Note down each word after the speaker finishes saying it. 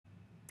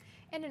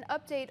And an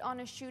update on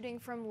a shooting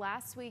from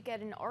last week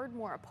at an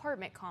Ardmore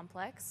apartment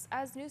complex.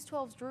 As News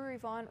 12's Drew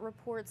Revon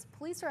reports,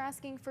 police are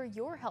asking for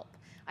your help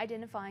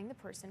identifying the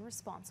person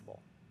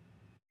responsible.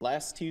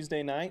 Last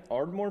Tuesday night,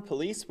 Ardmore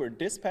police were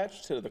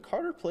dispatched to the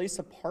Carter Place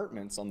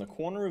Apartments on the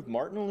corner of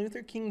Martin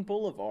Luther King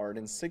Boulevard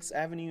and 6th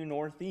Avenue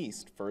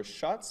Northeast for a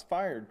shots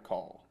fired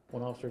call.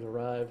 When officers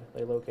arrived,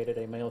 they located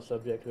a male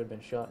subject who had been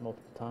shot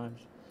multiple times.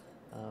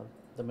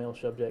 The male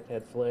subject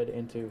had fled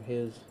into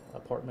his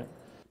apartment.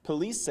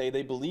 Police say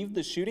they believe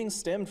the shooting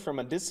stemmed from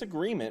a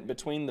disagreement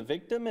between the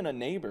victim and a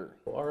neighbor.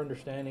 Our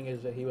understanding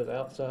is that he was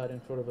outside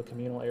in sort of a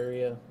communal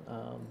area,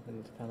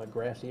 in kind of a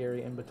grassy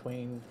area in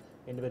between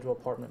individual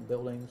apartment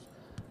buildings.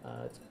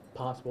 It's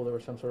possible there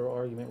was some sort of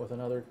argument with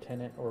another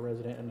tenant or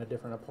resident in a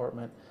different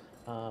apartment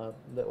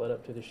that led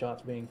up to the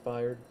shots being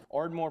fired.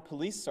 Ardmore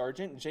Police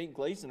Sergeant Jake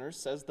Glazner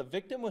says the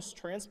victim was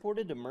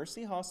transported to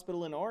Mercy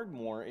Hospital in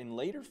Ardmore and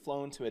later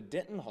flown to a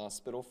Denton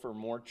hospital for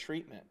more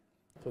treatment.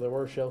 So there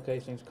were shell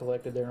casings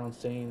collected there on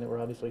scene that were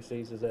obviously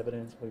seized as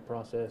evidence. We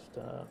processed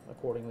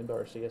accordingly by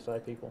our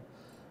CSI people.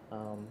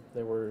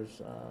 There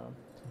was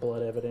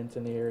blood evidence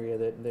in the area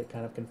that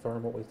kind of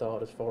confirmed what we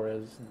thought as far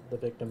as the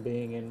victim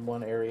being in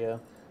one area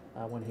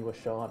when he was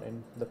shot,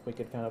 and that we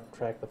could kind of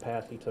track the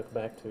path he took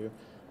back to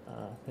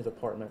his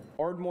apartment.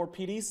 Ardmore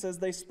PD says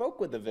they spoke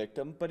with the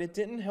victim, but it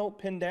didn't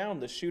help pin down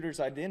the shooter's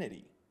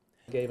identity.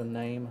 We gave a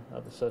name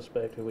of the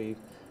suspect who we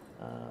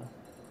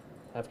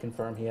have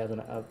confirmed he has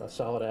a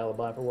solid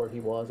alibi for where he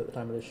was at the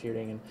time of the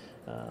shooting,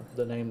 and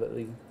the name that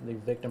the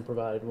victim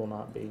provided will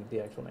not be the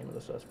actual name of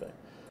the suspect.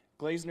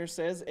 Glazner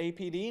says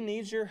APD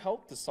needs your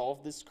help to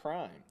solve this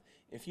crime.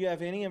 If you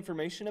have any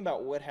information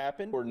about what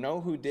happened or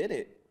know who did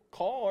it,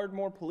 call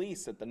Ardmore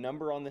Police at the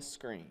number on this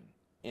screen.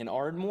 In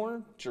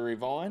Ardmore, Drew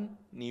Revon,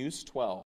 News 12.